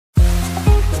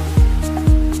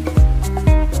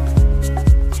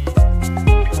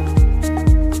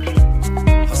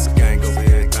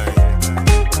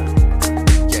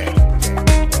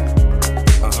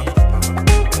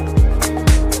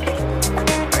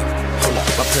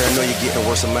I know you're getting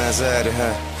worse than mine's out of,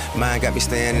 huh? Mine got me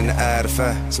standing in the eye of the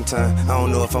fire. Sometimes I don't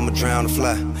know if I'ma drown or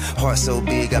fly. Heart so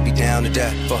big, I be down to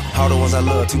die. For all the ones I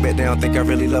love, too bad they don't think I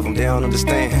really love them. They don't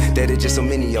understand that it's just so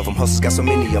many of them. Hustles got so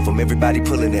many of them, everybody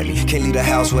pulling at me. Can't leave the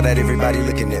house without everybody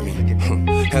looking at me.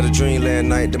 Had a dream last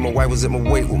night that my wife was at my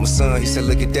wake with my son. He said,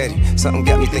 look at daddy. Something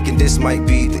got me thinking this might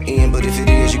be the end, but if it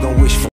is, you gon' wish for